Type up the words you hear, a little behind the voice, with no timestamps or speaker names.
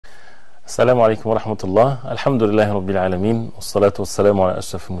السلام عليكم ورحمة الله. الحمد لله رب العالمين والصلاة والسلام على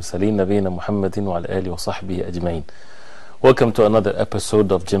أشرف المرسلين نبينا محمد وعلى آله وصحبه أجمعين. Welcome to another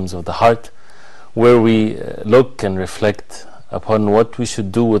episode of Gems of the Heart, where we look and reflect upon what we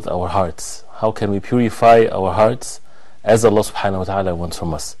should do with our hearts. How can we purify our hearts as Allah subhanahu wa ta'ala wants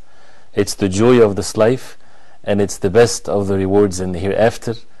from us? It's the joy of this life and it's the best of the rewards in the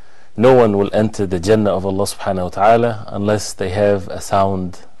hereafter. No one will enter the Jannah of Allah subhanahu wa ta'ala unless they have a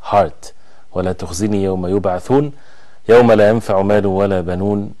sound heart. ولا تخزني يوم يبعثون يوم لا ينفع مال ولا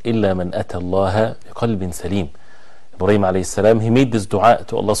بنون إلا من أتى الله بقلب سليم. Ibrahim alayhi salam, he made this dua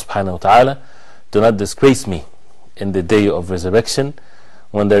to Allah subhanahu wa ta'ala: do not disgrace me in the day of resurrection,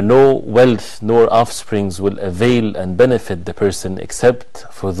 when there no wealth nor offsprings will avail and benefit the person except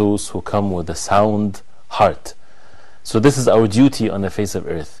for those who come with a sound heart. So this is our duty on the face of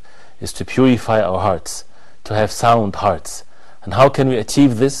earth, is to purify our hearts, to have sound hearts. And how can we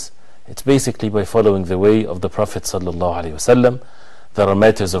achieve this? It's basically by following the way of the Prophet sallallahu alaihi wasallam. There are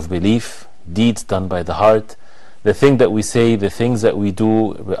matters of belief, deeds done by the heart, the thing that we say, the things that we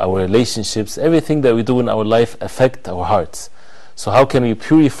do, our relationships, everything that we do in our life affect our hearts. So how can we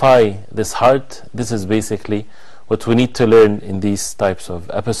purify this heart? This is basically what we need to learn in these types of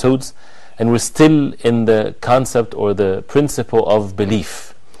episodes. And we're still in the concept or the principle of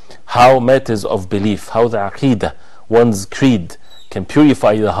belief. How matters of belief, how the aqidah, one's creed, can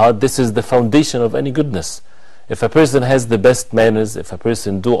purify the heart. This is the foundation of any goodness. If a person has the best manners, if a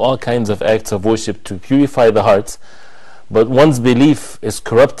person do all kinds of acts of worship to purify the hearts, but one's belief is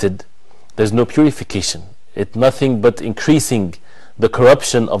corrupted, there's no purification. It's nothing but increasing the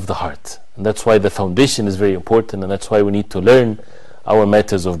corruption of the heart. And that's why the foundation is very important, and that's why we need to learn our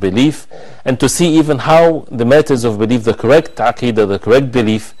matters of belief, and to see even how the matters of belief, the correct aqidah, the correct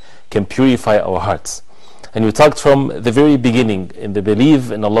belief, can purify our hearts. And we talked from the very beginning in the belief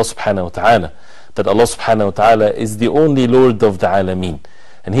in Allah subhanahu wa ta'ala, that Allah subhanahu wa ta'ala is the only Lord of the Alameen,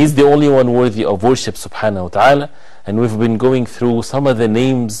 and He's the only one worthy of worship subhanahu wa ta'ala. And we've been going through some of the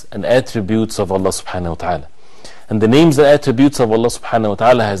names and attributes of Allah subhanahu wa ta'ala. And the names and attributes of Allah subhanahu wa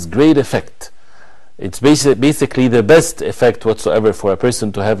ta'ala has great effect. It's basically the best effect whatsoever for a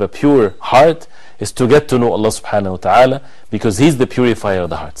person to have a pure heart, is to get to know Allah subhanahu wa ta'ala, because He's the purifier of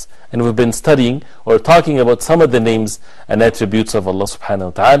the hearts. And we've been studying or talking about some of the names and attributes of Allah subhanahu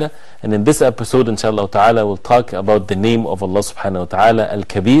wa ta'ala. And in this episode, inshallah ta'ala, we'll talk about the name of Allah subhanahu wa ta'ala,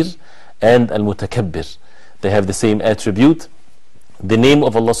 Al-Kabeer and Al-Mutakabbir. They have the same attribute. The name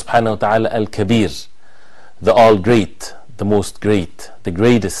of Allah subhanahu wa ta'ala, Al-Kabeer, the all-great, the most great, the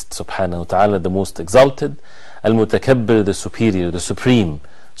greatest subhanahu wa ta'ala, the most exalted. Al-Mutakabbir, the superior, the supreme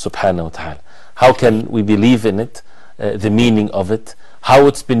subhanahu wa ta'ala. How can we believe in it, the meaning of it, how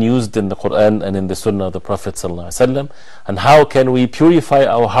it's been used in the Quran and in the Sunnah of the Prophet ﷺ, and how can we purify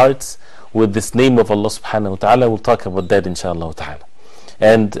our hearts with this name of Allah subhanahu wa ta'ala? We'll talk about that inshallah ta'ala.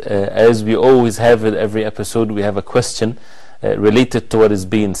 And as we always have in every episode, we have a question related to what is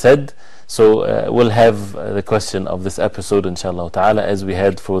being said. So we'll have the question of this episode inshallah ta'ala, as we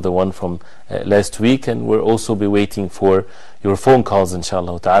had for the one from last week, and we'll also be waiting for your phone calls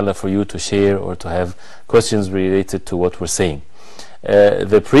inshallah ta'ala, for you to share or to have questions related to what we're saying.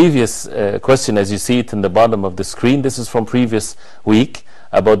 The previous question, as you see it in the bottom of the screen, this is from previous week,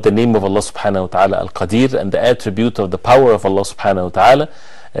 about the name of Allah subhanahu wa ta'ala, Al-Qadir, and the attribute of the power of Allah subhanahu wa ta'ala,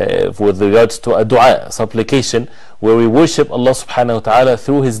 with regards to a dua, supplication, where we worship Allah subhanahu wa ta'ala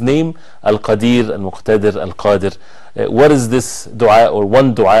through His name, Al-Qadir, Al-Muqtadir, Al-Qadir. What is this dua, or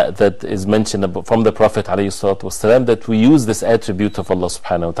one dua that is mentioned from the Prophet ﷺ, that we use this attribute of Allah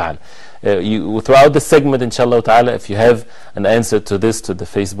subhanahu wa ta'ala? Throughout the segment inshallah ta'ala, if you have an answer to this, to the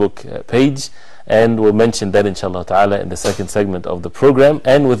Facebook page, and we'll mention that inshallah ta'ala in the second segment of the program,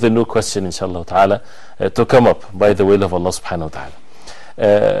 and with the new question inshallah ta'ala to come up by the will of Allah subhanahu wa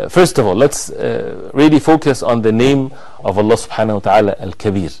ta'ala. First of all, let's really focus on the name of Allah subhanahu wa ta'ala,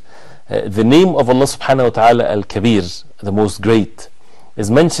 Al-Kabeer. The name of Allah subhanahu wa ta'ala, Al-Kabeer, the most great, is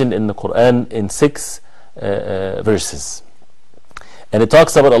mentioned in the Quran in 6 verses. And it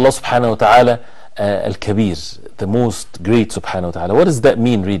talks about Allah subhanahu wa ta'ala, Al-Kabeer, the most great subhanahu wa ta'ala. What does that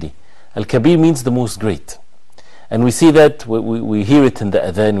mean really? Al-Kabeer means the most great. And we see that, we hear it in the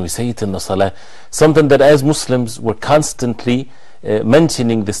adhan, we say it in the salah, something that as Muslims we're constantly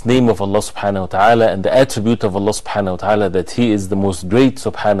mentioning this name of Allah subhanahu wa ta'ala and the attribute of Allah subhanahu wa ta'ala, that He is the most great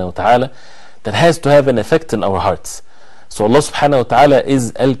subhanahu wa ta'ala, that has to have an effect in our hearts. So Allah subhanahu wa ta'ala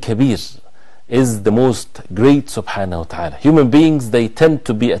is Al-Kabeer, is the most great subhanahu wa ta'ala. Human beings, they tend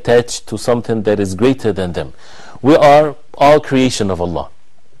to be attached to something that is greater than them. We are all creation of Allah.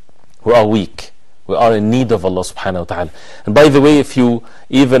 We are weak. We are in need of Allah subhanahu wa ta'ala. And by the way, if you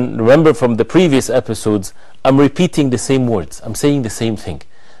even remember from the previous episodes, I'm repeating the same words. I'm saying the same thing.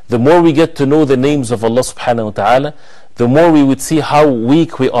 The more we get to know the names of Allah subhanahu wa ta'ala, the more we would see how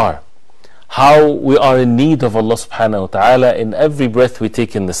weak we are, how we are in need of Allah subhanahu wa ta'ala in every breath we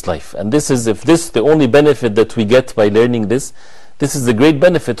take in this life. And this is, if this is the only benefit that we get by learning this, this is the great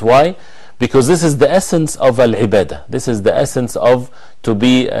benefit. Why? Because this is the essence of al-ibadah. This is the essence of to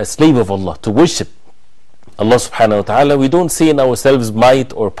be a slave of Allah, to worship Allah subhanahu wa ta'ala. We don't see in ourselves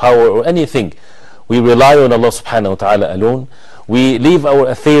might or power or anything. We rely on Allah subhanahu wa ta'ala alone. We leave our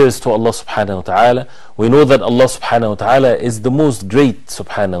affairs to Allah subhanahu wa ta'ala. We know that Allah subhanahu wa ta'ala is the most great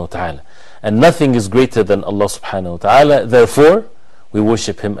subhanahu wa ta'ala. And nothing is greater than Allah subhanahu wa ta'ala. Therefore, we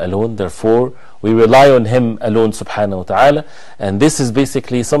worship Him alone. Therefore, we rely on Him alone subhanahu wa ta'ala. And this is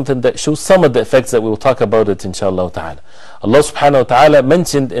basically something that shows some of the effects that we will talk about it inshallah ta'ala. Allah subhanahu wa ta'ala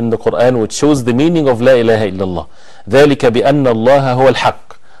mentioned in the Quran, which shows the meaning of La ilaha illallah. ذَلِكَ بِأَنَّ اللَّهَ هُوَ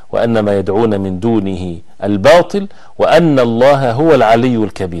الْحَقِّ وَأَنَّ مَا يَدْعُونَ مِن دُونِهِ الْبَاطِلِ وَأَنَّ اللَّهَ هُوَ الْعَلِيُّ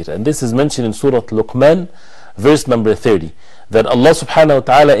الْكَبِيرُ. And this is mentioned in Surah Luqman, verse number 30. That Allah subhanahu wa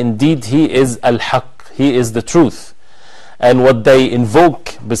ta'ala, indeed He is al-haq, He is the truth. And what they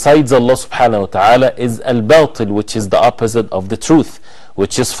invoke besides Allah subhanahu wa ta'ala is al-batil, which is the opposite of the truth,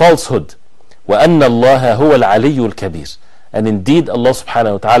 which is falsehood. وَأَنَّ اللَّهَ هُوَ الْعَلِيُّ الْكَبِيرُ. And indeed Allah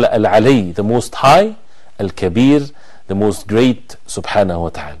subhanahu wa ta'ala, al-ali, the most high, al-kabir, the most great subhanahu wa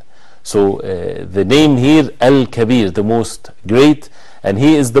ta'ala. So the name here, Al-Kabeer, the most great, and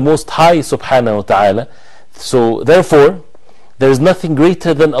He is the most high subhanahu wa ta'ala. So therefore, there is nothing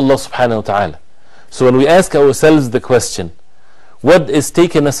greater than Allah subhanahu wa ta'ala. So when we ask ourselves the question, what is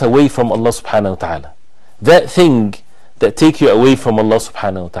taking us away from Allah subhanahu wa ta'ala? That thing that take you away from Allah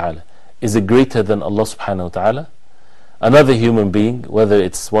subhanahu wa ta'ala, is it greater than Allah subhanahu wa ta'ala? Another human being, whether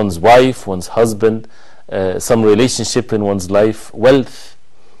it's one's wife, one's husband, some relationship in one's life, wealth,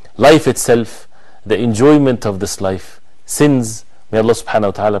 life itself, the enjoyment of this life, sins, may Allah subhanahu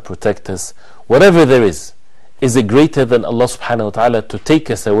wa ta'ala protect us. Whatever there is it greater than Allah subhanahu wa ta'ala to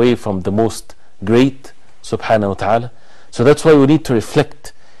take us away from the most great subhanahu wa ta'ala? So that's why we need to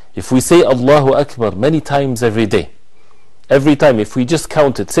reflect. If we say Allahu Akbar many times every day, every time, if we just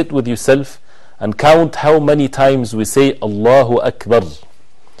count it, sit with yourself and count how many times we say Allahu Akbar.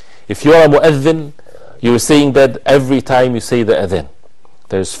 If you are a mu'adhin, you're saying that every time you say the adhan.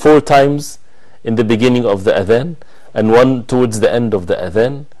 There's 4 times in the beginning of the adhan and 1 towards the end of the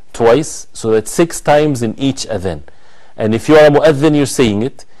adhan, twice, so that's 6 times in each adhan. And if you are a mu'adhin, you're saying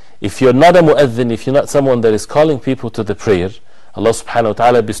it. If you're not a mu'adhin, if you're not someone that is calling people to the prayer, Allah subhanahu wa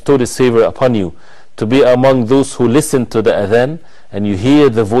ta'ala bestowed His favor upon you to be among those who listen to the adhan and you hear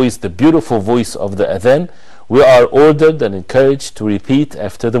the voice, the beautiful voice of the adhan. We are ordered and encouraged to repeat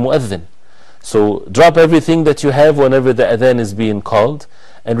after the mu'adhin. So drop everything that you have whenever the adhan is being called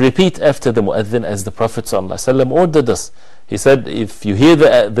and repeat after the mu'adhin as the Prophet ﷺ ordered us. He said, if you hear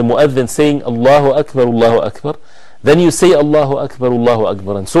the mu'adhin saying Allahu Akbar, then you say Allahu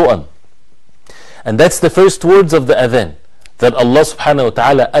Akbar, and so on. And that's the first words of the adhan, that Allah subhanahu wa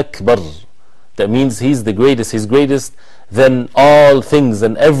ta'ala Akbar. That means He's the greatest, He's greatest than all things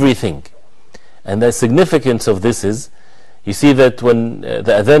and everything. And the significance of this is, you see that when the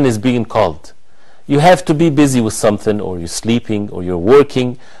adhan is being called, you have to be busy with something, or you're sleeping, or you're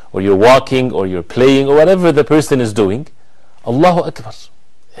working, or you're walking, or you're playing, or whatever the person is doing. Allahu Akbar.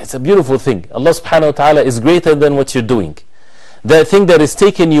 It's a beautiful thing. Allah subhanahu wa ta'ala is greater than what you're doing. The thing that is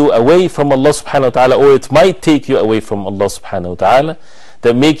taking you away from Allah subhanahu wa ta'ala, or it might take you away from Allah subhanahu wa ta'ala,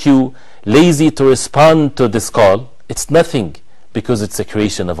 that make you lazy to respond to this call, it's nothing, because it's a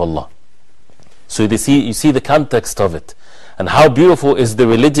creation of Allah. So you see the context of it. And how beautiful is the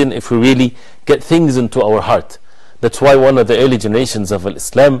religion if we really get things into our heart. That's why one of the early generations of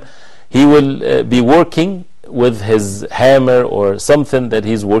Islam, he will be working with his hammer or something that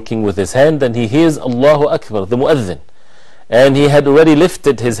he's working with his hand, and he hears Allahu Akbar, the mu'adhin, and he had already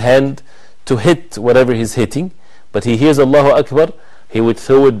lifted his hand to hit whatever he's hitting, but he hears Allahu Akbar, he would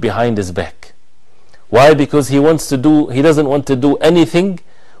throw it behind his back. Why? Because he doesn't want to do anything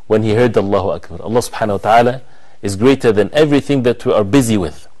when he heard Allahu Akbar. Allah subhanahu wa ta'ala is greater than everything that we are busy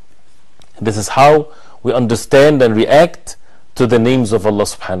with. This is how we understand and react to the names of Allah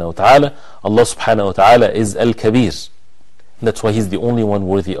subhanahu wa ta'ala. Allah subhanahu wa ta'ala is Al-Kabeer. That's why He's the only one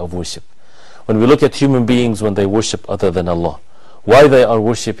worthy of worship. When we look at human beings when they worship other than Allah, why they are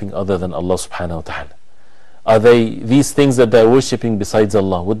worshipping other than Allah subhanahu wa ta'ala? Are these things that they are worshipping besides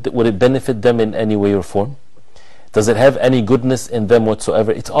Allah, would it benefit them in any way or form? Does it have any goodness in them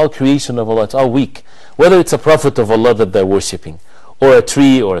whatsoever? It's all creation of Allah, it's all weak. Whether it's a prophet of Allah that they're worshipping, or a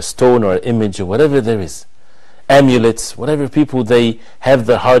tree or a stone or an image or whatever there is, amulets, whatever people they have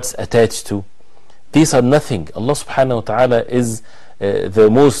their hearts attached to, these are nothing. Allah subhanahu wa ta'ala is the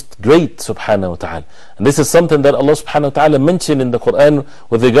most great subhanahu wa ta'ala. And this is something that Allah subhanahu wa ta'ala mentioned in the Quran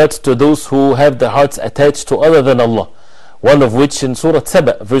with regards to those who have their hearts attached to other than Allah. One of which in Surah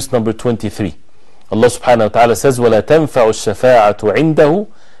Saba, verse number 23. Allah subhanahu wa ta'ala says, وَلَا تَنْفَعُ الشَّفَاعَةُ عِنْدَهُ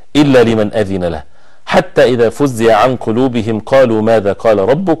إِلَّا لِمَنْ أَذِنَ لَهُ حَتَّى إِذَا فُزِّعَ عَنْ قُلُوبِهِمْ قَالُوا مَاذَا قَالَ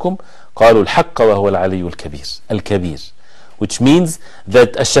رَبُّكُمْ قَالُوا الْحَقَّ وَهُوَ الْعَلِيُّ الْكَبِيرُ. Al-Kabeer. Which means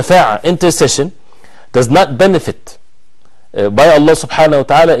that a shafa'a, intercession, does not benefit by Allah subhanahu wa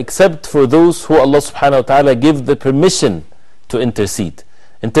ta'ala except for those who Allah subhanahu wa ta'ala give the permission to intercede.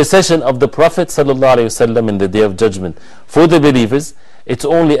 Intercession of the Prophet sallallahu alayhi wasallam in the Day of Judgment for the believers, it's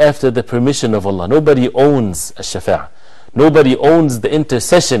only after the permission of Allah. Nobody owns a shafa'a. Nobody owns the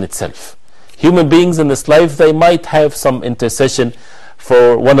intercession itself. Human beings in this life, they might have some intercession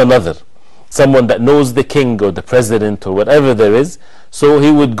for one another. Someone that knows the king or the president or whatever there is, so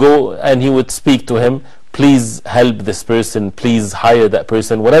he would go and he would speak to him, please help this person, please hire that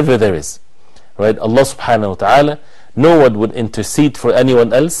person, whatever there is. Right? Allah subhanahu wa ta'ala, no one would intercede for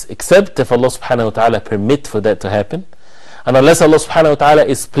anyone else except if Allah subhanahu wa ta'ala permit for that to happen. And unless Allah subhanahu wa ta'ala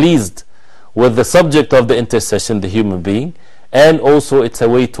is pleased with the subject of the intercession, the human being, and also it's a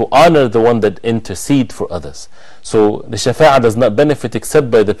way to honor the one that intercede for others. So the shafa'a does not benefit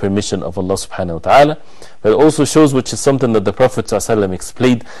except by the permission of Allah subhanahu wa ta'ala. But it also shows, which is something that the Prophet ﷺ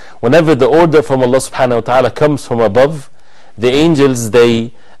explained, whenever the order from Allah subhanahu wa ta'ala comes from above, the angels,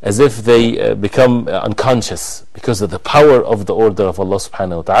 they, as if they become unconscious because of the power of the order of Allah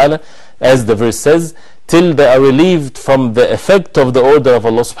subhanahu wa ta'ala. As the verse says, till they are relieved from the effect of the order of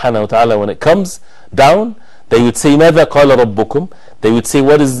Allah subhanahu wa ta'ala when it comes down, they would say, ماذا قال ربكم? They would say,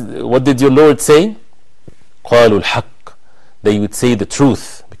 what did your Lord say? قالوا الحق. They would say the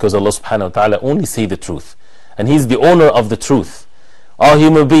truth, because Allah subhanahu wa ta'ala only say the truth. And He's the owner of the truth. All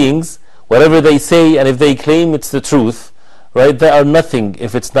human beings, whatever they say, and if they claim it's the truth, right, they are nothing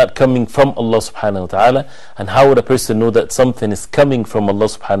if it's not coming from Allah subhanahu wa ta'ala. And how would a person know that something is coming from Allah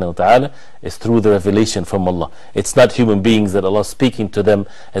subhanahu wa ta'ala? Is through the revelation from Allah. It's not human beings that Allah is speaking to them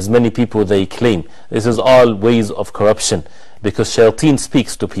as many people they claim. This is all ways of corruption, because shayateen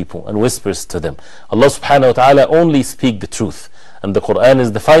speaks to people and whispers to them. Allah subhanahu wa ta'ala only speak the truth, and the Quran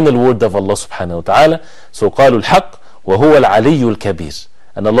is the final word of Allah subhanahu wa ta'ala. So قالوا الحق وهو العلي الكبير.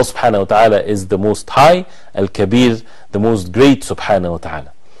 And Allah subhanahu wa ta'ala is the most high, Al-Kabeer, the most great subhanahu wa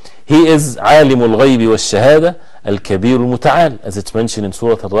ta'ala. He is عالم الغيب والشهادة الكبير المتعال, as it's mentioned in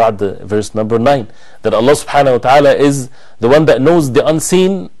Surah Al-Ra'd, verse number 9, that Allah subhanahu wa ta'ala is the one that knows the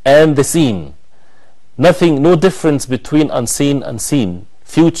unseen and the seen. Nothing, no difference between unseen and seen,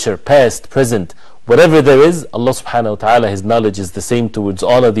 future, past, present, whatever there is, Allah subhanahu wa ta'ala, His knowledge is the same towards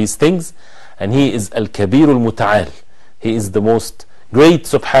all of these things. And He is Al-Kabeer al-Muta'al. He is the most great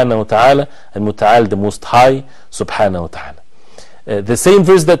subhanahu wa ta'ala, and Muta'al, the most high subhanahu wa ta'ala. The same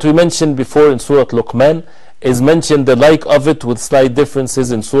verse that we mentioned before in Surah Luqman is mentioned the like of it with slight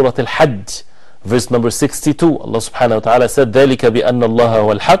differences in Surah Al-Hajj, verse number 62. Allah subhanahu wa ta'ala said, ذَلِكَ بِأَنَّ اللَّهَ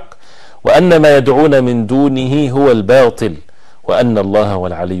هُوَ الْحَقِّ وَأَنَّ مَا يَدْعُونَ مِن دُونِهِ هُوَ الْبَاطِلِ وَأَنَّ اللَّهَ هُوَ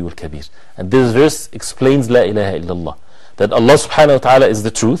الْعَلِيُّ الْكَبِيرُ. And this verse explains La ilaha illallah, that Allah subhanahu wa ta'ala is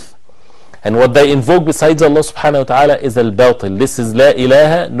the truth, and what they invoke besides Allah subhanahu wa ta'ala is al-batil. This is La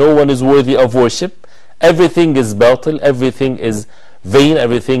ilaha, no one is worthy of worship. Everything is batil, everything is vain,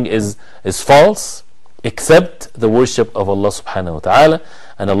 everything is false, except the worship of Allah subhanahu wa ta'ala.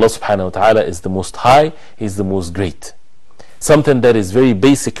 And Allah subhanahu wa ta'ala is the most high, He is the most great. Something that is very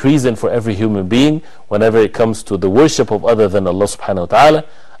basic reason for every human being whenever it comes to the worship of other than Allah subhanahu wa ta'ala.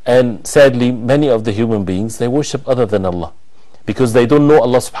 And sadly, many of the human beings, they worship other than Allah, because they don't know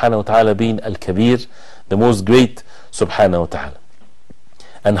Allah subhanahu wa ta'ala being Al-Kabeer, the most great subhanahu wa ta'ala.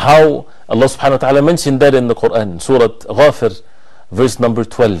 And how Allah subhanahu wa ta'ala mentioned that in the Quran, Surah Ghafir, verse number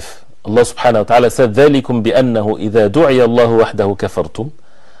 12. Allah subhanahu wa ta'ala said, ذَلِكُمْ بِأَنَّهُ إِذَا دُعِيَ اللَّهُ وَحْدَهُ كَفَرْتُمْ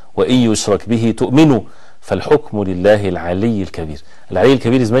وَإِن يُشْرَكْ بِهِ تُؤْمِنُوا فَالْحُكْمُ لِلَّهِ الْعَلِيِّ الْكَبِيرُ. Al-Ali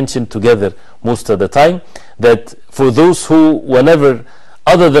al-Kabir is mentioned together most of the time, that for those who, whenever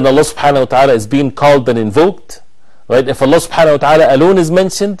other than Allah subhanahu wa ta'ala is being called and invoked, right, if Allah subhanahu wa ta'ala alone is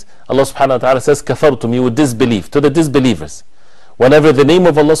mentioned, Allah subhanahu wa ta'ala says, كَفَرْتُمْ, you would disbelieve, to the disbelievers. Whenever the name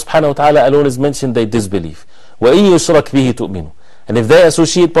of Allah subhanahu wa ta'ala alone is mentioned, they disbelieve. وَإِن يُشْرَكْ بِهِ تُؤْمِنُوا. And if they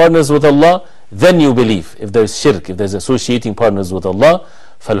associate partners with Allah, then you believe. If there's shirk, if there's associating partners with Allah,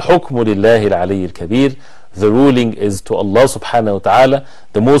 فَالْحُكْمُ لِلَّهِ الْعَلِيِّ الْكَبِيرُ. The ruling is to Allah subhanahu wa ta'ala,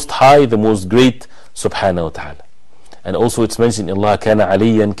 the most high, the most great subhanahu wa ta'ala. And also it's mentioned, Allah kana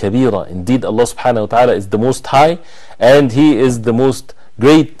aliyan kabira. Indeed, Allah subhanahu wa ta'ala is the most high, and He is the most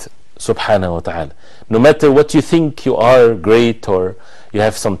great subhanahu wa ta'ala. No matter what you think you are great, or you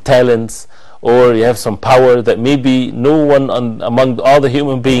have some talents, or you have some power that maybe no one among all the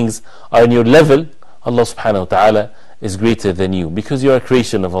human beings are in your level, Allah subhanahu wa ta'ala is greater than you, because you are a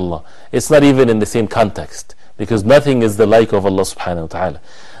creation of Allah. It's not even in the same context, because nothing is the like of Allah subhanahu wa ta'ala.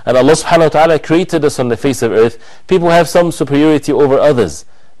 And Allah subhanahu wa ta'ala created us on the face of earth. People have some superiority over others.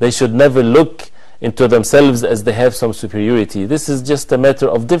 They should never look into themselves as they have some superiority. This is just a matter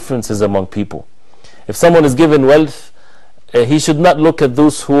of differences among people. If someone is given wealth, he should not look at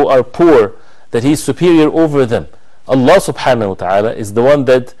those who are poor that he is superior over them. Allah subhanahu wa ta'ala is the one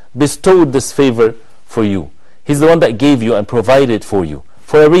that bestowed this favor for you. He's the one that gave you and provided for you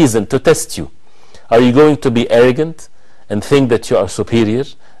for a reason, to test you. Are you going to be arrogant and think that you are superior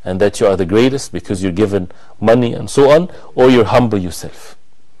and that you are the greatest because you're given money and so on, or you humble yourself?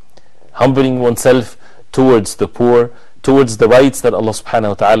 Humbling oneself towards the poor, towards the rights that Allah subhanahu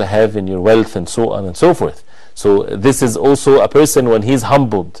wa ta'ala have in your wealth, and so on and so forth. So this is also a person, when he's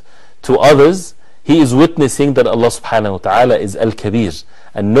humbled to others, he is witnessing that Allah subhanahu wa ta'ala is Al-Kabeer,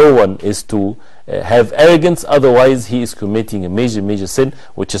 and no one is to have arrogance, otherwise he is committing a major sin,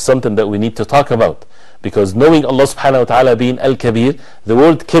 which is something that we need to talk about. Because knowing Allah subhanahu wa ta'ala being Al-Kabeer, the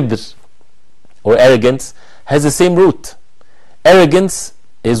word Kibr or arrogance has the same root. Arrogance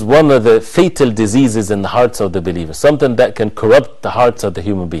is one of the fatal diseases in the hearts of the believer, something that can corrupt the hearts of the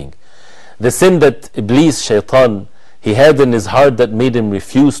human being. The sin that Iblis, Shaitan, he had in his heart that made him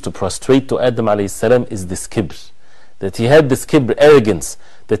refuse to prostrate to Adam alayhi salam is this Kibr. That he had this Kibr, arrogance,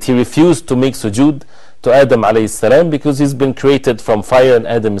 that he refused to make sujood to Adam alayhi salam, because he's been created from fire and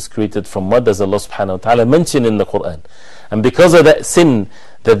Adam is created from mud, as Allah subhanahu wa ta'ala mentioned in the Quran. And because of that sin,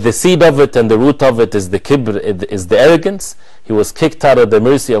 that the seed of it and the root of it is the Kibr, is the arrogance, he was kicked out of the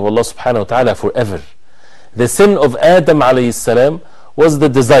mercy of Allah subhanahu wa ta'ala forever. The sin of Adam alayhi salam was the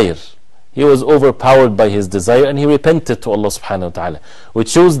desire. He was overpowered by his desire and he repented to Allah subhanahu wa ta'ala, which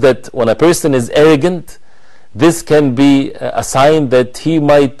shows that when a person is arrogant, this can be a sign that he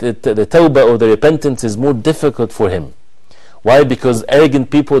might, the tawbah or the repentance is more difficult for him. Why? Because arrogant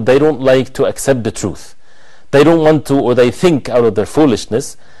people, they don't like to accept the truth. They don't want to, or they think out of their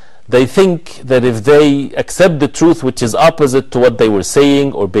foolishness, they think that if they accept the truth which is opposite to what they were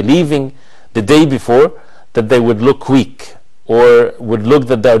saying or believing the day before, that they would look weak, or would look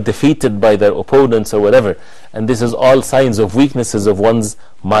that they are defeated by their opponents or whatever. And this is all signs of weaknesses of one's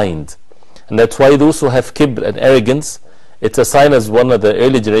mind. And that's why those who have kibr and arrogance, it's a sign, as one of the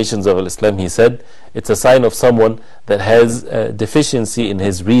early generations of Islam, he said, it's a sign of someone that has a deficiency in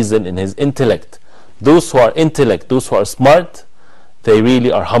his reason, in his intellect. Those who are intellect, those who are smart, they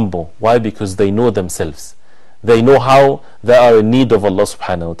really are humble. Why? Because they know themselves. They know how they are in need of Allah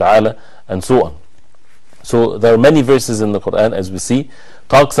subhanahu wa ta'ala, and so on. So there are many verses in the Quran, as we see,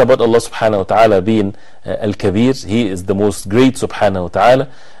 talks about Allah subhanahu wa ta'ala being Al-Kabeer. He is the most great subhanahu wa ta'ala,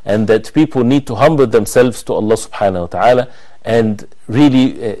 and that people need to humble themselves to Allah subhanahu wa ta'ala, and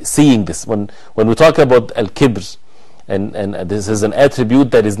really seeing this. When we talk about Al-Kibr, and this is an attribute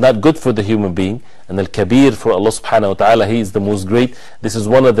that is not good for the human being, and Al-Kabeer for Allah subhanahu wa ta'ala, He is the most great. This is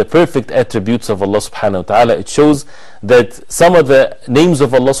one of the perfect attributes of Allah subhanahu wa ta'ala. It shows that some of the names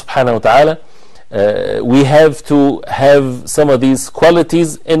of Allah subhanahu wa ta'ala, we have to have some of these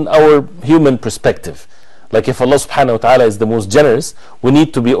qualities in our human perspective. Like if Allah subhanahu wa ta'ala is the most generous, we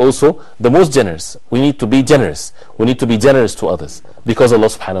need to be also the most generous. We need to be generous. We need to be generous to others, because Allah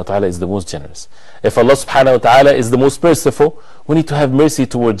subhanahu wa ta'ala is the most generous. If Allah subhanahu wa ta'ala is the most merciful, we need to have mercy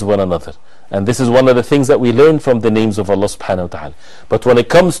towards one another. And this is one of the things that we learn from the names of Allah subhanahu wa ta'ala. But when it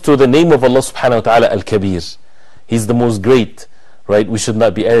comes to the name of Allah subhanahu wa ta'ala, Al-Kabeer, He's the most great, right? We should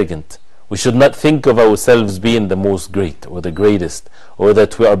not be arrogant. We should not think of ourselves being the most great or the greatest, or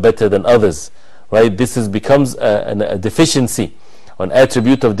that we are better than others, right? This becomes a deficiency, an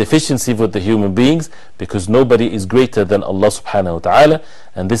attribute of deficiency for the human beings, because nobody is greater than Allah subhanahu wa ta'ala,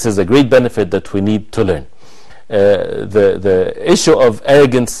 and this is a great benefit that we need to learn. The issue of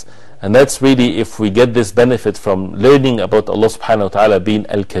arrogance, and that's really if we get this benefit from learning about Allah subhanahu wa ta'ala being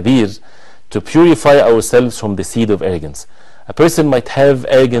Al-Kabeer, to purify ourselves from the seed of arrogance. A person might have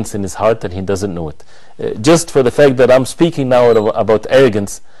arrogance in his heart and he doesn't know it. Just for the fact that I'm speaking now about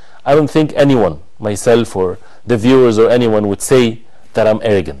arrogance, I don't think anyone, myself or the viewers or anyone, would say that I'm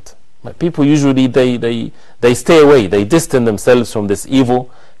arrogant. But people usually, they stay away, they distance themselves from this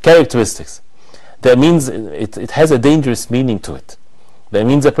evil characteristics. That means it has a dangerous meaning to it. That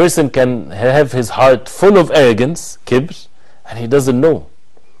means a person can have his heart full of arrogance, kibr, and he doesn't know.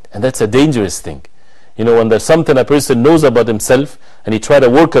 And that's a dangerous thing. You know, when there's something a person knows about himself and he try to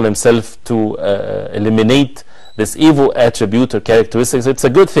work on himself to eliminate this evil attribute or characteristics, it's a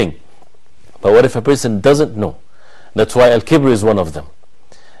good thing. But what if a person doesn't know? That's why Al-Kibr is one of them.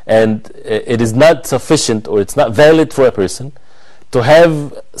 And it is not sufficient, or it's not valid for a person to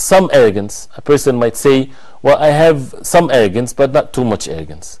have some arrogance. A person might say, well, I have some arrogance, but not too much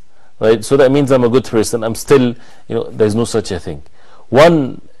arrogance. Right? So that means I'm a good person. I'm still, you know, there's no such a thing.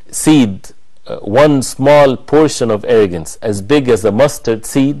 One seed, one small portion of arrogance, as big as a mustard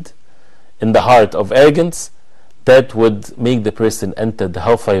seed in the heart of arrogance, that would make the person enter the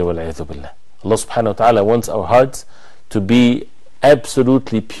hellfire. Wal-'iyadhu billah. Allah subhanahu wa ta'ala wants our hearts to be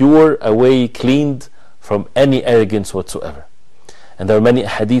absolutely pure, away, cleaned from any arrogance whatsoever. And there are many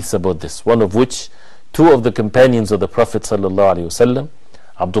hadiths about this, one of which two of the companions of the Prophet sallallahu alaihi wasallam,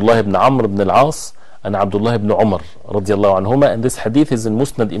 Abdullah ibn Amr ibn al-As and Abdullah ibn Umar radiallahu anhuma, and this hadith is in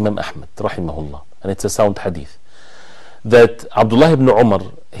Musnad Imam Ahmad rahimahullah, and it's a sound hadith, that Abdullah ibn Umar,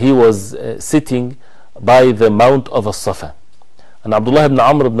 he was sitting by the mount of As-Safa, and Abdullah ibn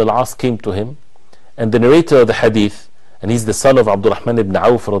Amr ibn al-As came to him, and the narrator of the hadith, and he's the son of Abdurrahman ibn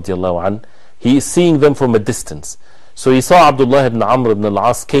Auf radiallahu anh, he is seeing them from a distance. So he saw Abdullah ibn Amr ibn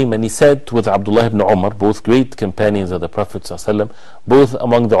al-As came, and he said with Abdullah ibn Umar, both great companions of the Prophet ﷺ, both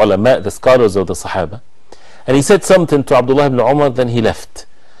among the ulama, the scholars of the Sahaba, and he said something to Abdullah ibn Umar, then he left.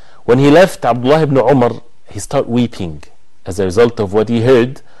 When he left, Abdullah ibn Umar, he started weeping as a result of what he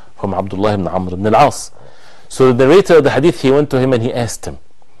heard from Abdullah ibn Amr ibn al-As. So the narrator of the hadith, he went to him and he asked him,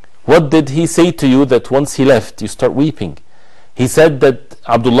 what did he say to you that once he left you start weeping? He said that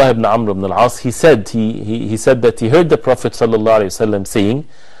Abdullah ibn Amr ibn al-As, he said that he heard the Prophet sallallahu alaihi wasallam saying,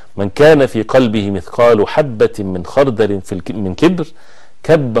 من كان في قلبه مثقال حبة من خردل من كبر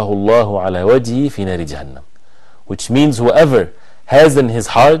كبه الله على وجهه في نار جهنم. Which means whoever has in his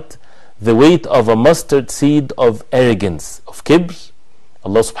heart the weight of a mustard seed of arrogance, of kibr,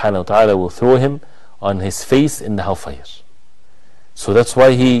 Allah subhanahu wa ta'ala will throw him on his face in the hellfire. So that's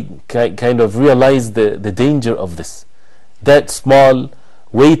why he kind of realized the danger of this. That small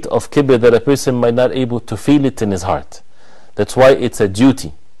weight of kibr that a person might not able to feel it in his heart. That's why it's a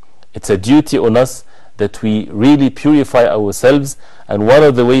duty. It's a duty on us that we really purify ourselves, and one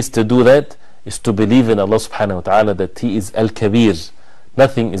of the ways to do that is to believe in Allah subhanahu wa ta'ala that He is Al-Kabeer.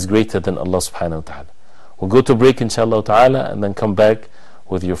 Nothing is greater than Allah subhanahu wa ta'ala. We'll go to break inshallah ta'ala and then come back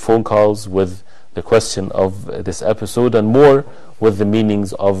with your phone calls, with the question of this episode, and more with the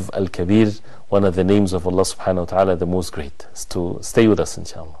meanings of Al-Kabeer, one of the names of Allah subhanahu wa ta'ala, the most great. So stay with us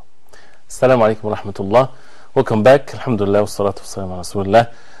inshallah. Assalamu alaikum wa rahmatullah. Welcome back. Alhamdulillah wa salatu wa salam ala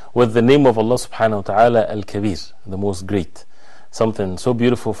rasulullah. With the name of Allah subhanahu wa ta'ala, Al-Kabeer, the most great. Something so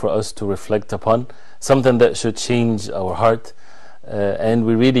beautiful for us to reflect upon, something that should change our heart. And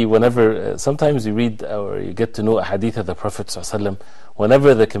we really, whenever, sometimes you read or you get to know a hadith of the Prophet ﷺ,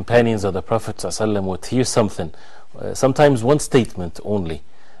 whenever the companions of the Prophet ﷺ would hear something, sometimes one statement only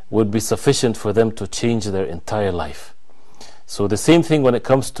would be sufficient for them to change their entire life. So the same thing when it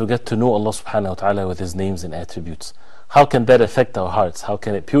comes to get to know Allah subhanahu wa ta'ala with His names and attributes. How can that affect our hearts? How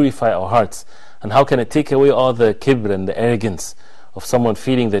can it purify our hearts? And how can it take away all the kibr and the arrogance of someone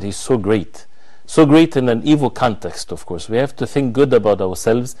feeling that he's so great? So great in an evil context, of course. We have to think good about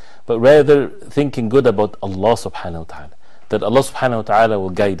ourselves, but rather thinking good about Allah subhanahu wa ta'ala. That Allah subhanahu wa ta'ala will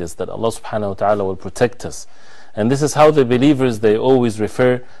guide us, that Allah subhanahu wa ta'ala will protect us. And this is how the believers, they always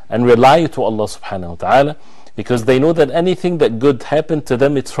refer and rely to Allah subhanahu wa ta'ala, because they know that anything that good happened to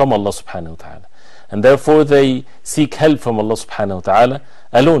them, it's from Allah subhanahu wa ta'ala. And therefore they seek help from Allah subhanahu wa ta'ala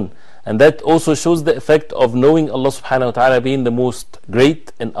alone. And that also shows the effect of knowing Allah subhanahu wa ta'ala being the most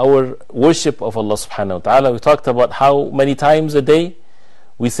great in our worship of Allah subhanahu wa ta'ala. We talked about how many times a day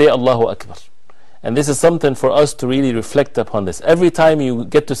we say Allahu Akbar. And this is something for us to really reflect upon this. Every time you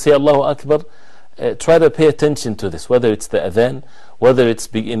get to say Allahu Akbar, try to pay attention to this, whether it's the adhan, whether it's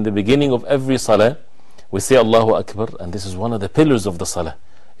in the beginning of every salah, we say Allahu Akbar, and this is one of the pillars of the salah,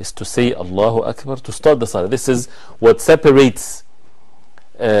 is to say Allahu Akbar to start the salah. This is what separates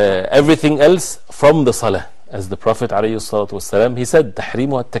everything else from the salah. As the Prophet ﷺ, he said,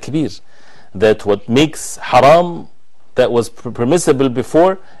 Tahrimu at-takbir, that what makes haram that was permissible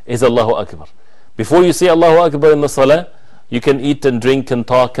before is Allahu Akbar. Before you say Allahu Akbar in the salah, you can eat and drink and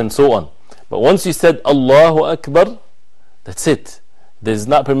talk and so on. But once you said Allahu Akbar, that's it. It is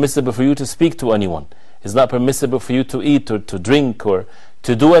not permissible for you to speak to anyone. It's not permissible for you to eat or to drink or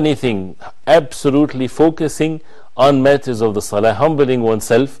to do anything. Absolutely focusing on matters of the salah, humbling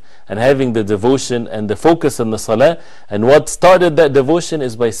oneself and having the devotion and the focus on the salah. And what started that devotion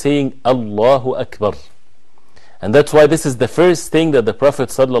is by saying Allahu Akbar. And that's why this is the first thing that the Prophet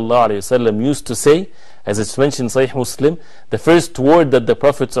ﷺ used to say, as it's mentioned in Sahih Muslim. The first word that the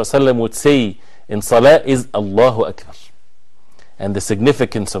Prophet ﷺ would say in Salah is Allahu Akbar. And the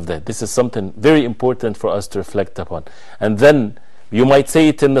significance of that, this is something very important for us to reflect upon. And then you might say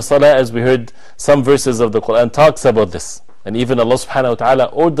it in the Salah, as we heard some verses of the Quran talks about this. And even Allah subhanahu wa ta'ala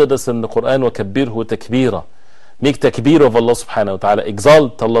ordered us in the Quran, وَكَبِّرْهُ تَكْبِيرًا. Make takbir of Allah subhanahu wa ta'ala,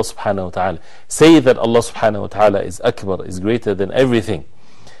 exalt Allah subhanahu wa ta'ala, say that Allah subhanahu wa ta'ala is Akbar, is greater than everything.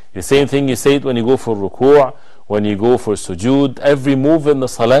 The same thing you say it when you go for ruku', when you go for sujood, every move in the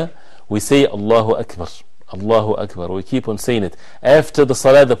Salah, we say Allahu Akbar, Allahu Akbar. We keep on saying it. After the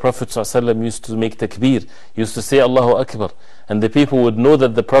Salah, the Prophet ﷺ used to make takbir, used to say Allahu Akbar. And the people would know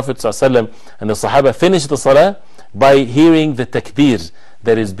that the Prophet ﷺ and the Sahaba finished the Salah by hearing the takbir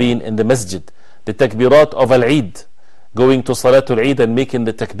that is being in the masjid. The takbirat of Al-Eid, going to Salatul Eid and making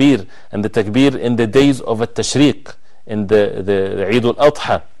the takbir, and the takbir in the days of Al-Tashriq, in the Eid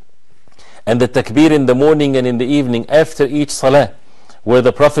al-Adha, and the takbir in the morning and in the evening after each Salah, where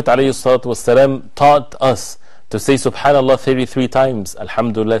the Prophet ﷺ taught us to say Subhanallah 33 times,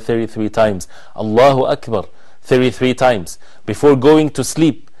 Alhamdulillah 33 times, Allahu Akbar 33 times. Before going to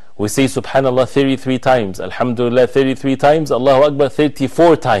sleep, we say Subhanallah 33 times, Alhamdulillah 33 times, Allahu Akbar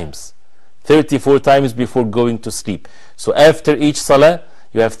 34 times. 34 times before going to sleep. So after each Salah,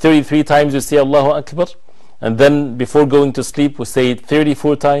 you have 33 times you say Allahu Akbar. And then before going to sleep, we say it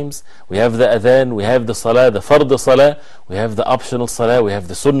 34 times. We have the adhan, we have the Salah, the Fard Salah, we have the optional Salah, we have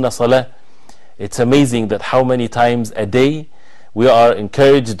the Sunnah Salah. It's amazing that how many times a day we are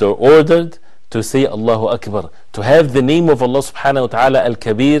encouraged or ordered to say Allahu Akbar, to have the name of Allah subhanahu wa ta'ala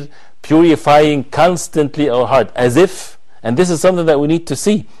Al-Kabeer purifying constantly our heart, as if, and this is something that we need to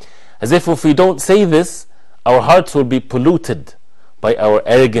see, as if we don't say this, our hearts will be polluted by our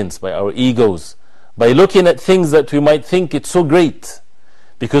arrogance, by our egos, by looking at things that we might think it's so great,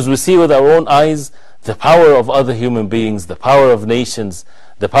 because we see with our own eyes the power of other human beings, the power of nations,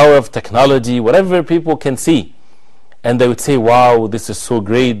 the power of technology, whatever people can see, and they would say, wow, this is so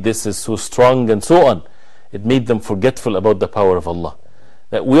great, this is so strong, and so on. It made them forgetful about the power of Allah.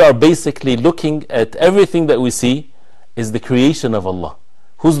 That we are basically looking at everything that we see is the creation of Allah.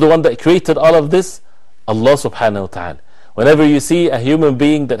 Who's the one that created all of this? Allah subhanahu wa ta'ala. Whenever you see a human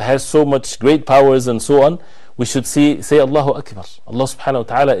being that has so much great powers and so on, we should say Allahu Akbar. Allah subhanahu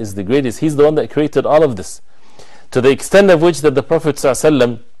wa ta'ala is the greatest. He's the one that created all of this. To the extent of which that the Prophet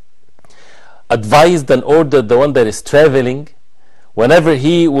ﷺ advised and ordered the one that is traveling, whenever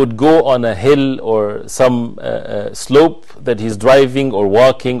he would go on a hill or some slope that he's driving or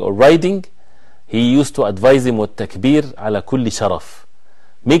walking or riding, he used to advise him with takbir ala kulli sharaf.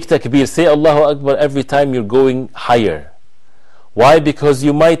 Make takbir, say Allahu Akbar every time you're going higher. Why? Because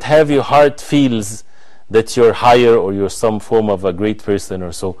you might have your heart feels that you're higher or you're some form of a great person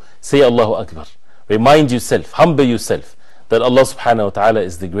or so. Say Allahu Akbar. Remind yourself, humble yourself that Allah subhanahu wa ta'ala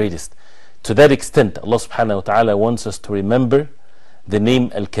is the greatest. To that extent, Allah subhanahu wa ta'ala wants us to remember the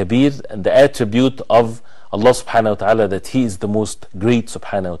name Al-Kabeer and the attribute of Allah subhanahu wa ta'ala, that He is the most great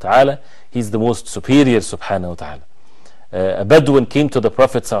subhanahu wa ta'ala, He is the most superior subhanahu wa ta'ala. A Bedouin came to the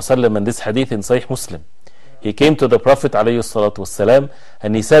Prophet ﷺ, and this hadith in Sahih Muslim. He came to the Prophet ﷺ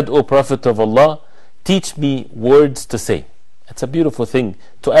and he said, O Prophet of Allah, teach me words to say. It's a beautiful thing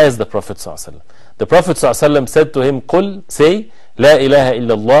to ask the Prophet ﷺ. The Prophet ﷺ said to him, قل, say, لا إله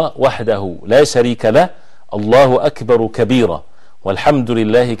إلا الله وحده لا شريك له الله أكبر كبيرا والحمد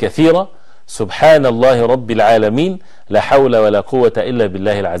لله كثيرا سبحان الله رب العالمين لا حول ولا قوة إلا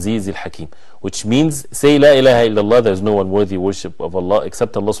بالله العزيز الحكيم. Which means, say La ilaha illallah, there is no one worthy worship of Allah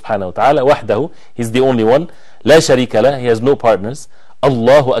except Allah subhanahu wa ta'ala, wahdahu, He's the only one, la sharika lah, He has no partners,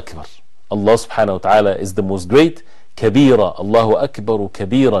 Allahu Akbar, Allah subhanahu wa ta'ala is the most great, kabira, Allahu Akbaru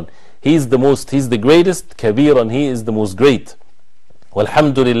kabiran, He is the most, He's the greatest, kabiran, He is the most great,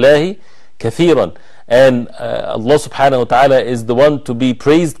 walhamdulillahi kathiran, and Allah subhanahu wa ta'ala is the one to be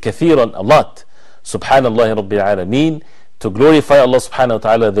praised kathiran, a lot, subhanallah rabbil alameen, to glorify Allah subhanahu wa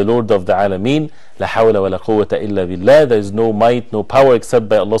ta'ala, the Lord of the Alameen. La hawla wa la quwwata illa billah. There is no might, no power except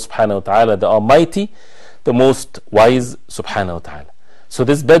by Allah subhanahu wa ta'ala, the Almighty, the most wise subhanahu wa ta'ala. So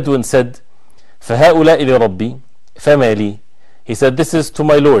this Bedouin said, فَهَؤُلَاءِ لِرَبِّي فَمَا لِي. He said, this is to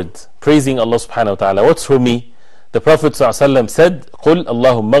my Lord, praising Allah subhanahu wa ta'ala. What's for me? The Prophet ﷺ said, قُلْ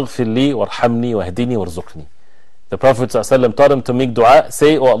اللهم اغفر لي وارحمني واهدني وارزقني. The Prophet ﷺ taught him to make dua,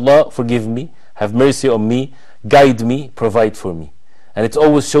 say, Oh Allah, forgive me, have mercy on me, guide me, provide for me. And it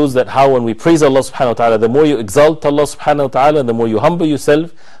always shows that how when we praise Allah subhanahu wa ta'ala, the more you exalt Allah subhanahu wa ta'ala, the more you humble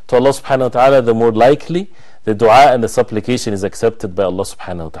yourself to Allah subhanahu wa ta'ala, the more likely the dua and the supplication is accepted by Allah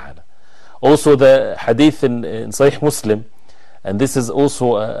subhanahu wa ta'ala. Also the hadith in Sahih Muslim, and this is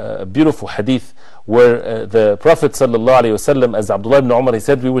also a beautiful hadith, where the Prophet sallallahu alaihi wasallam, as Abdullah ibn Umar, he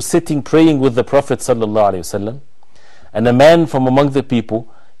said, we were sitting praying with the Prophet sallallahu alaihi wasallam, and a man from among the people,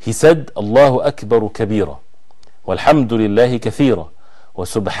 he said, Allahu Akbar kabira, walhamdulillahi kathira, wa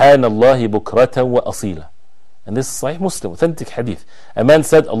subhanallahi bukratan wa asila. And this is Sahih Muslim, authentic hadith. A man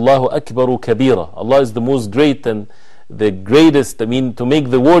said, Allahu Akbar kabira. Allah is the most great and the greatest, to make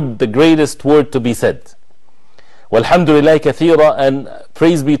the word the greatest word to be said. Walhamdulillahi kathira, and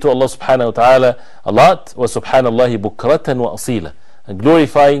praise be to Allah subhanahu wa ta'ala a lot. Wa subhanallahi bukratan wa asila, and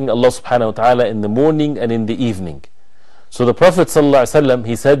glorifying Allah subhanahu wa ta'ala in the morning and in the evening. So the Prophet sallallahu alaihi wasallam,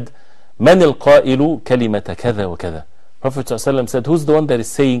 he said, Man al-qa'ilu kalimata kadha wa kadha. Prophet sallallahu alaihi wasallam said, who's the one that is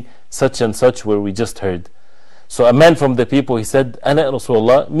saying such and such, where we just heard? So a man from the people, he said, Ana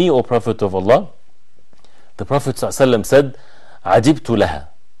Rasulullah, me, O Prophet of Allah. The Prophet ﷺ said, Ajibtu laha,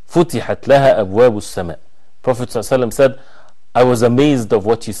 futihat laha abwabu as-sama'. Prophet ﷺ said, I was amazed of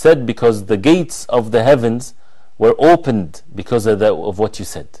what you said, because the gates of the heavens were opened because of what you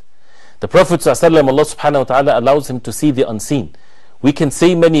said. The Prophet ﷺ, Allah subhanahu wa ta'ala allows him to see the unseen. We can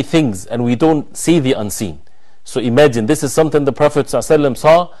say many things and we don't see the unseen. So imagine, this is something the Prophet ﷺ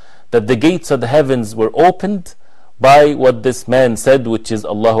saw, that the gates of the heavens were opened by what this man said, which is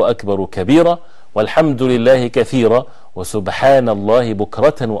Allahu Akbar kabira, walhamdulillahi kathira, wa subhanallahi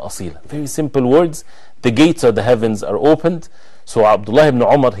bukratan wa asila. Very simple words. The gates of the heavens are opened. So Abdullah ibn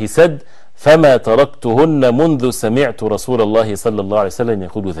Umar, he said, فَمَا تَرَكْتُهُنَّ مُنْذُ سَمِعْتُ رَسُولَ اللَّهِ صَلَّى اللَّهُ عَلَيْهِ وسلم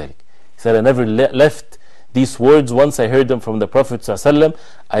يَقُولُ ذَلك. He said, I never left these words. Once I heard them from the Prophet sallallahu alaihi wasallam,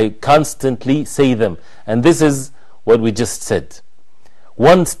 I constantly say them. And this is what we just said.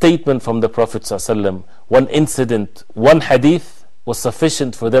 One statement from the Prophet ﷺ, one incident, one hadith was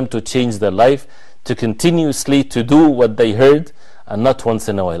sufficient for them to change their life, to continuously to do what they heard, and not once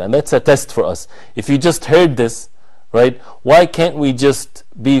in a while. And that's a test for us. If you just heard this, right, why can't we just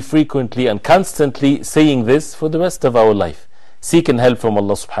be frequently and constantly saying this for the rest of our life, seeking help from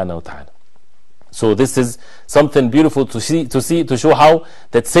Allah subhanahu wa ta'ala? So this is something beautiful to see, to show how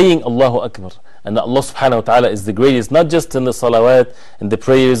that saying Allahu Akbar and Allah subhanahu wa ta'ala is the greatest, not just in the salawat, in the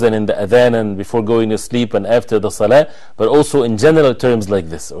prayers and in the adhan and before going to sleep and after the salah, but also in general terms like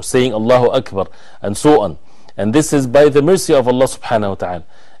this, or saying Allahu Akbar and so on. And this is by the mercy of Allah subhanahu wa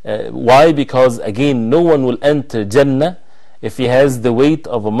ta'ala. Why? Because again, no one will enter Jannah if he has the weight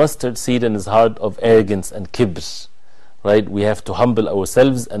of a mustard seed in his heart of arrogance and kibr. Right? We have to humble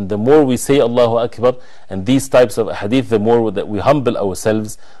ourselves, and the more we say Allahu Akbar and these types of hadith, the more that we humble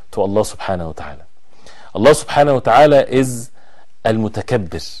ourselves to Allah subhanahu wa ta'ala. Allah subhanahu wa ta'ala is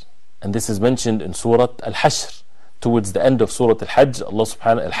Al-Mutakabbir, and this is mentioned in Surah Al-Hashr. Towards the end of Surah Al-Hajj, Allah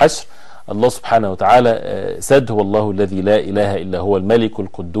subhanahu wa ta'ala said, هو الله الذي لا إله إلا هو الملك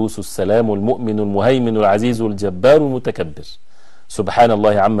القدوس السلام المؤمن المهيمن العزيز الجبار المتكبر سبحان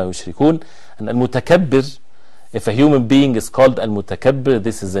الله عما يشركون. And Al-Mutakabbir, if a human being is called Al-Mutakabbir,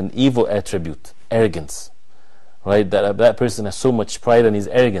 this is an evil attribute, arrogance. Right? That person has so much pride and is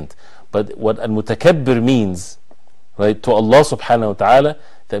arrogant. But what Al-Mutakabbir means, right, to Allah subhanahu wa ta'ala,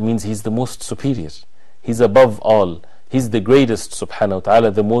 that means He's the most superior. He's above all. He's the greatest subhanahu wa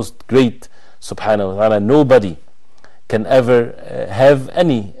ta'ala, the most great subhanahu wa ta'ala. Nobody can ever have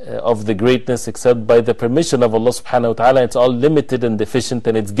any of the greatness except by the permission of Allah subhanahu wa ta'ala. It's all limited and deficient,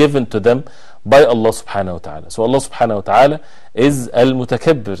 and it's given to them by Allah subhanahu wa ta'ala. So Allah subhanahu wa ta'ala is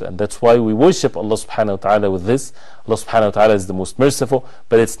Al-Mutakabbir, and that's why we worship Allah subhanahu wa ta'ala with this. Allah subhanahu wa ta'ala is the most merciful,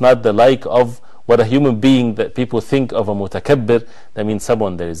 but it's not the like of what a human being that people think of a mutakabbir. That means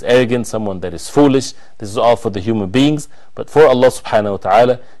someone that is arrogant, someone that is foolish. This is all for the human beings. But for Allah subhanahu wa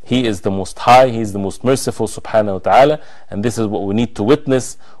ta'ala, He is the most high, He is the most merciful subhanahu wa ta'ala. And this is what we need to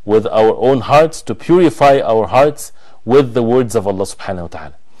witness with our own hearts, to purify our hearts with the words of Allah subhanahu wa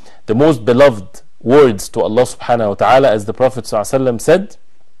ta'ala. The most beloved words to Allah subhanahu wa ta'ala, as the Prophet ﷺ said,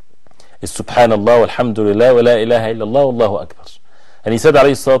 is Subhanallah walhamdulillah wa la ilaha illallah wallahu akbar. And he said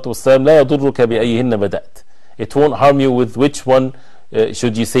alayhi salatu wassalam, لا يضرك بأيهن بدأت. It won't harm you with which one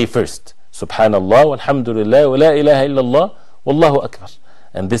should you say first. Subhanallah walhamdulillah wa la ilaha illallah wallahu akbar.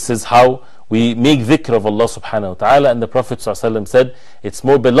 And this is how we make dhikr of Allah subhanahu wa ta'ala. And the Prophet ﷺ said, it's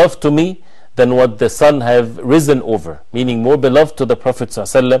more beloved to me than what the sun have risen over. Meaning more beloved to the Prophet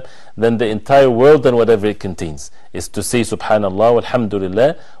ﷺ than the entire world and whatever it contains, is to say Subhanallah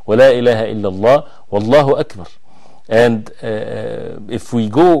walhamdulillah wa la ilaha illallah wallahu akbar. And if we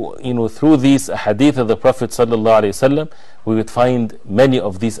go through these ahadith of the Prophet sallallahu alaihi wasallam, we would find many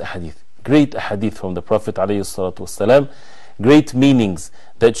of these ahadith, great ahadith from the Prophet alayhi salatu wasalam, great meanings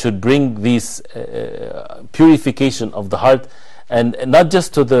that should bring this purification of the heart And not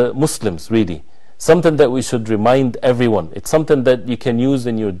just to the Muslims, really. Something that we should remind everyone. It's something that you can use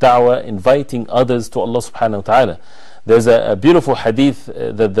in your da'wah, inviting others to Allah subhanahu wa ta'ala. There's a beautiful hadith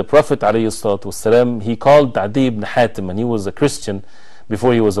that the Prophet ﷺ, he called Adi ibn Hatim, and he was a Christian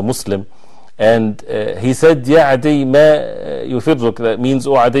before he was a Muslim. And he said, Ya Adi, ma yufirruk, that means,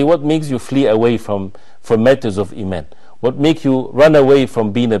 oh Adi, what makes you flee away from matters of Iman? What makes you run away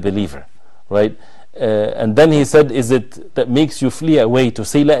from being a believer? Right? And then he said, is it that makes you flee away to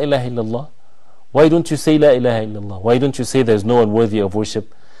say La ilaha illallah? Why don't you say La ilaha illallah? Why don't you say there's no one worthy of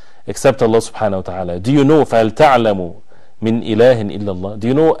worship except Allah subhanahu wa ta'ala? Do you know فَهَلْ تَعْلَمُ مِنْ إِلَهٍ إِلَّا اللَّهِ? Do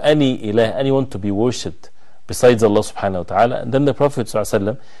you know any ilah, anyone to be worshipped besides Allah subhanahu wa ta'ala? And then the Prophet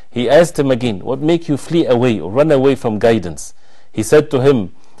ﷺ, he asked him again, what make you flee away or run away from guidance? He said to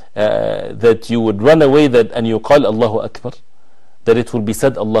him that you would run away and you call Allahu Akbar, that it will be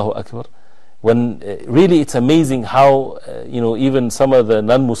said Allahu Akbar. When really it's amazing how even some of the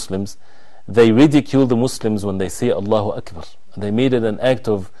non-Muslims, they ridicule the Muslims when they say Allahu Akbar. They made it an act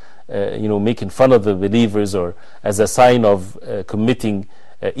of making fun of the believers, or as a sign of committing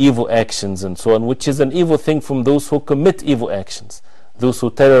evil actions and so on, which is an evil thing from those who commit evil actions, those who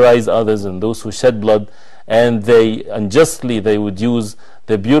terrorize others and those who shed blood, and they unjustly they would use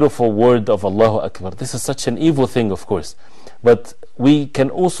the beautiful word of Allahu Akbar. This is such an evil thing, of course. But we can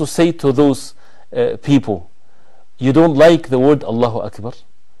also say to those people, you don't like the word Allahu Akbar?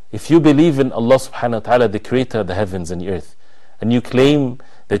 If you believe in Allah subhanahu wa ta'ala, the creator of the heavens and the earth, and you claim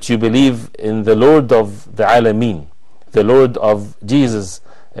that you believe in the Lord of the Alameen, the Lord of Jesus,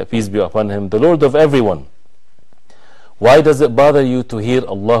 peace be upon him, the Lord of everyone, why does it bother you to hear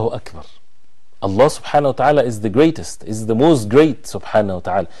Allahu Akbar? Allah subhanahu wa ta'ala is the greatest, is the most great subhanahu wa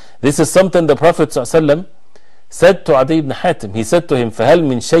ta'ala. This is something the Prophet ﷺ said to Adi ibn Hatim. He said to him, فَهَلْ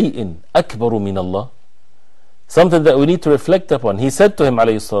مِنْ شَيْءٍ أَكْبَرُ مِنَ اللَّهِ? Something that we need to reflect upon. He said to him,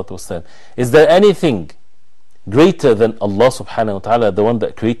 alayhi salatu wasalam, is there anything greater than Allah subhanahu wa ta'ala, the one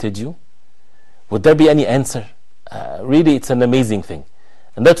that created you? Would there be any answer? Really, it's an amazing thing.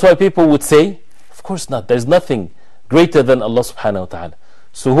 And that's why people would say, of course not, there's nothing greater than Allah subhanahu wa ta'ala.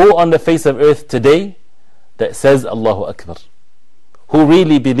 So who on the face of earth today that says Allahu Akbar? Who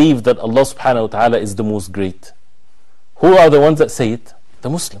really believe that Allah subhanahu wa ta'ala is the most great? Who are the ones that say it? The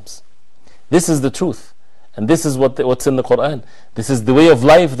Muslims. This is the truth. And this is what's in the Quran. This is the way of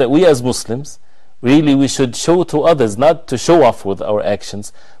life that we as Muslims, really we should show to others, not to show off with our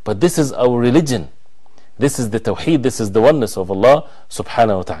actions, but this is our religion. This is the Tawheed, this is the oneness of Allah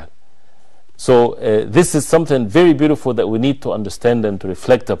subhanahu wa ta'ala. So this is something very beautiful that we need to understand and to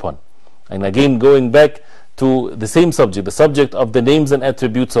reflect upon. And again, going back to the same subject, the subject of the names and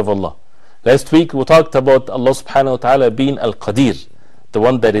attributes of Allah. Last week we talked about Allah subhanahu wa ta'ala being Al-Kabeer, the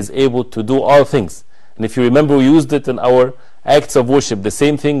one that is able to do all things. And if you remember, we used it in our acts of worship. The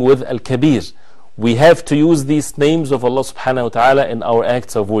same thing with Al-Kabeer. We have to use these names of Allah subhanahu wa ta'ala in our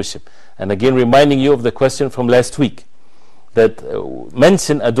acts of worship. And again, reminding you of the question from last week, that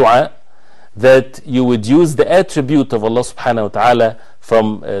mention a dua that you would use the attribute of Allah subhanahu wa ta'ala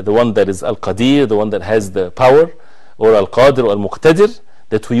from the one that is Al-Qadir, the one that has the power, or Al-Qadir or Al-Muqtadir,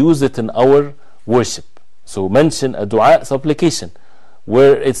 that we use it in our worship. So mention a dua, supplication,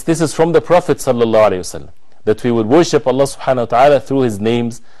 where this is from the Prophet sallallahu alaihi wasallam, that we would worship Allah subhanahu wa ta'ala through his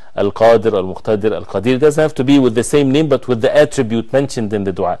names, Al-Qadir, Al-Muqtadir, Al-Qadir. It doesn't have to be with the same name, but with the attribute mentioned in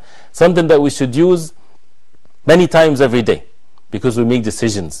the dua. Something that we should use many times every day, because we make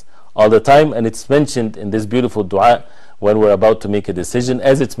decisions all the time, and it's mentioned in this beautiful dua when we're about to make a decision,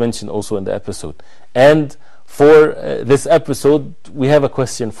 as it's mentioned also in the episode. And for this episode, we have a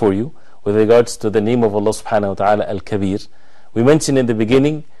question for you with regards to the name of Allah subhanahu wa ta'ala, Al-Kabeer. We mentioned in the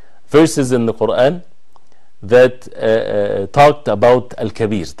beginning verses in the Quran that talked about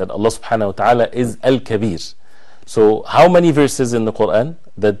Al-Kabeer, that Allah subhanahu wa ta'ala is Al-Kabeer. So how many verses in the Quran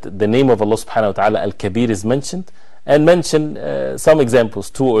that the name of Allah subhanahu wa ta'ala Al-Kabeer is mentioned? And mention some examples,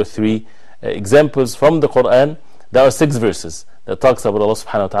 2 or 3 examples from the Quran. There are 6 verses that talks about Allah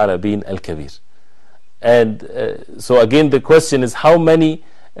subhanahu wa ta'ala being Al-Kabeer. And so again the question is, how many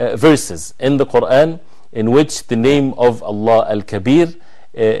verses in the Quran in which the name of Allah Al-Kabeer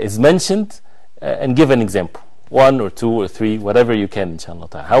is mentioned, and give an example, 1 or 2 or 3, whatever you can, inshallah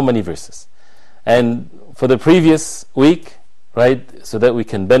ta'ala. How many verses? And for the previous week, right, so that we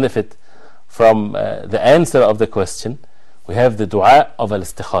can benefit from the answer of the question, we have the dua of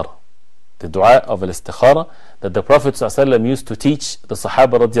al-istikhara. The dua of al-istikhara that the Prophet ﷺ used to teach the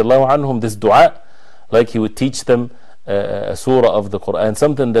Sahaba radiallahu anhum, this dua, like he would teach them a surah of the Quran,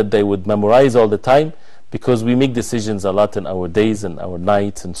 something that they would memorize all the time, because we make decisions a lot in our days and our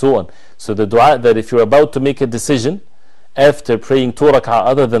nights and so on. So the dua that if you're about to make a decision after praying 2 rak'ah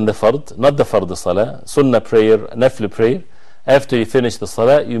other than the fard, not the fard salah, sunnah prayer, nafl prayer, after you finish the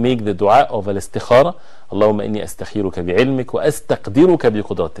salah, you make the dua of al-istikhara. Allahumma inni astakhiruka bi'ilmik wa astaqdiruka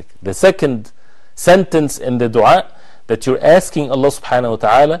biqudratik. The second sentence in the dua, that you're asking Allah subhanahu wa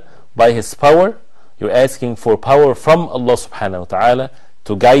ta'ala by His power, you're asking for power from Allah subhanahu wa ta'ala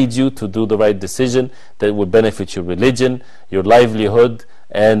to guide you to do the right decision that would benefit your religion, your livelihood,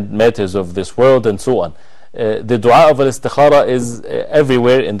 and matters of this world, and so on. The dua of al-istikhara is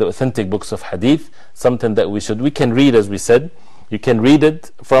everywhere in the authentic books of hadith, something that we can read, as we said. You can read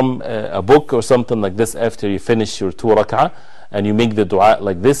it from a book or something like this after you finish your 2 rak'ah, and you make the dua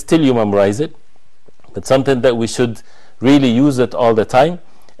like this till you memorize it. But something that we should really use it all the time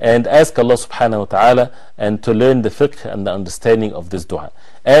and ask Allah subhanahu wa ta'ala, and to learn the fiqh and the understanding of this dua.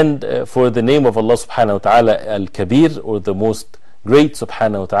 And for the name of Allah subhanahu wa ta'ala, Al-Kabeer, or the most great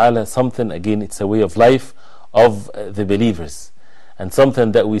subhanahu wa ta'ala, something, again, it's a way of life of the believers, and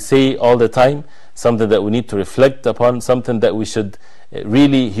something that we say all the time, something that we need to reflect upon, something that we should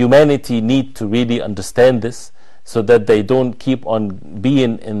really, humanity need to really understand this, so that they don't keep on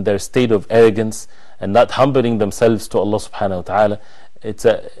being in their state of arrogance and not humbling themselves to Allah subhanahu wa ta'ala. It's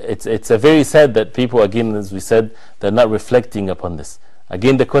a very sad that people, again, as we said, they're not reflecting upon this.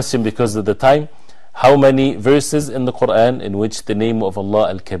 Again, the question, because of the time, how many verses in the Quran in which the name of Allah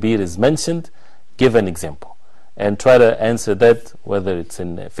Al-Kabeer is mentioned? Give an example and try to answer that, whether it's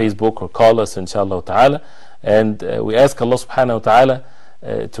in Facebook, or call us, inshallah ta'ala. And we ask Allah subhanahu wa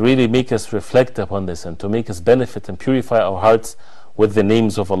ta'ala to really make us reflect upon this, and to make us benefit and purify our hearts with the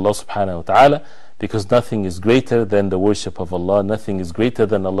names of Allah subhanahu wa ta'ala, because nothing is greater than the worship of Allah, nothing is greater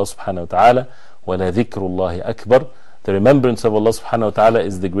than Allah subhanahu wa ta'ala. وَلَا ذِكْرُ اللَّهِ أَكْبَرُ. The remembrance of Allah subhanahu wa ta'ala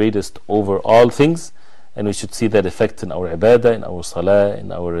is the greatest over all things, and we should see that effect in our ibadah, in our salah,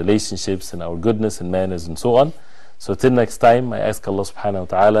 in our relationships, in our goodness and manners, and so on. So till next time, I ask Allah subhanahu wa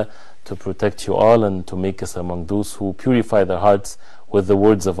ta'ala to protect you all, and to make us among those who purify their hearts with the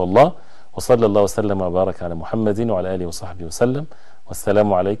words of Allah. وصلى الله وسلم وبارك على محمد وعلى آله وصحبه وسلم.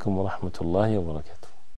 والسلام عليكم ورحمة الله وبركاته.